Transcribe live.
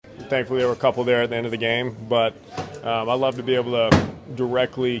Thankfully, there were a couple there at the end of the game. But I love to be able to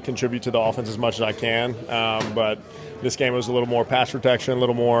directly contribute to the offense as much as I can. But this game was a little more pass protection, a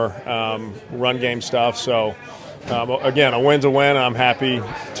little more run game stuff. So, again, a win's a win. I'm happy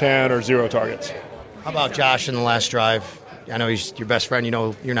 10 or 0 targets. How about Josh in the last drive? I know he's your best friend. You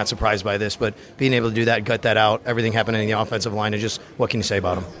know you're not surprised by this, but being able to do that, gut that out, everything happening in the offensive line, and just what can you say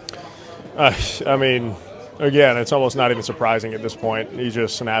about him? I mean, again, it's almost not even surprising at this point. He's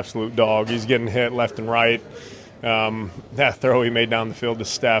just an absolute dog. He's getting hit left and right. That throw he made down the field to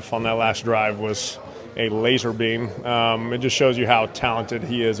Steph on that last drive was a laser beam. It just shows you how talented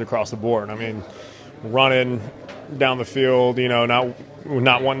he is across the board. I mean, running down the field,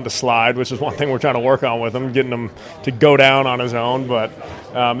 not wanting to slide, which is one thing we're trying to work on with him, getting him to go down on his own. But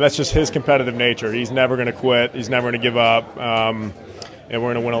that's just his competitive nature. He's never going to quit. He's never going to give up. And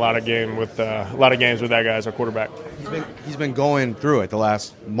we're going to win a lot of games with that guy as our quarterback. He's been going through it the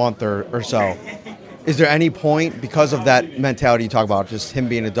last month or so. Is there any point, because of that mentality you talk about, just him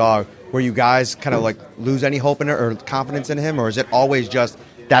being a dog, where you guys kind of like lose any hope in it or confidence in him, or is it always just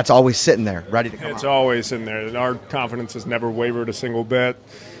that's always sitting there, ready to come out? It's always sitting there. Our confidence has never wavered a single bit.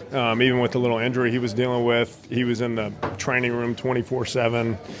 Even with the little injury he was dealing with, he was in the training room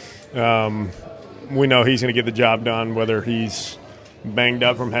 24/7. We know he's going to get the job done, whether he's banged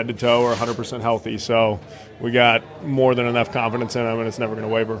up from head to toe or 100% healthy. So we got more than enough confidence in him, and it's never going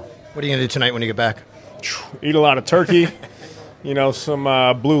to waver. What are you going to do tonight when you get back? Eat a lot of turkey. Some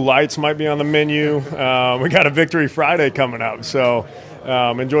blue lights might be on the menu. We got a Victory Friday coming up. So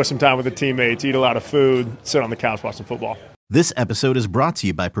enjoy some time with the teammates, eat a lot of food, sit on the couch, watch some football. This episode is brought to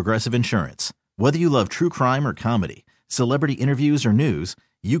you by Progressive Insurance. Whether you love true crime or comedy, celebrity interviews or news,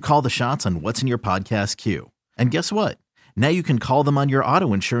 you call the shots on what's in your podcast queue. And guess what? Now you can call them on your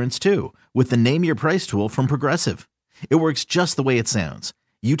auto insurance too with the Name Your Price tool from Progressive. It works just the way it sounds.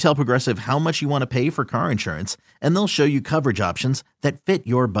 You tell Progressive how much you want to pay for car insurance, and they'll show you coverage options that fit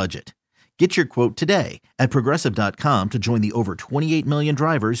your budget. Get your quote today at Progressive.com to join the over 28 million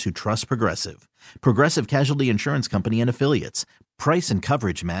drivers who trust Progressive. Progressive Casualty Insurance Company and Affiliates. Price and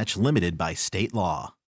coverage match limited by state law.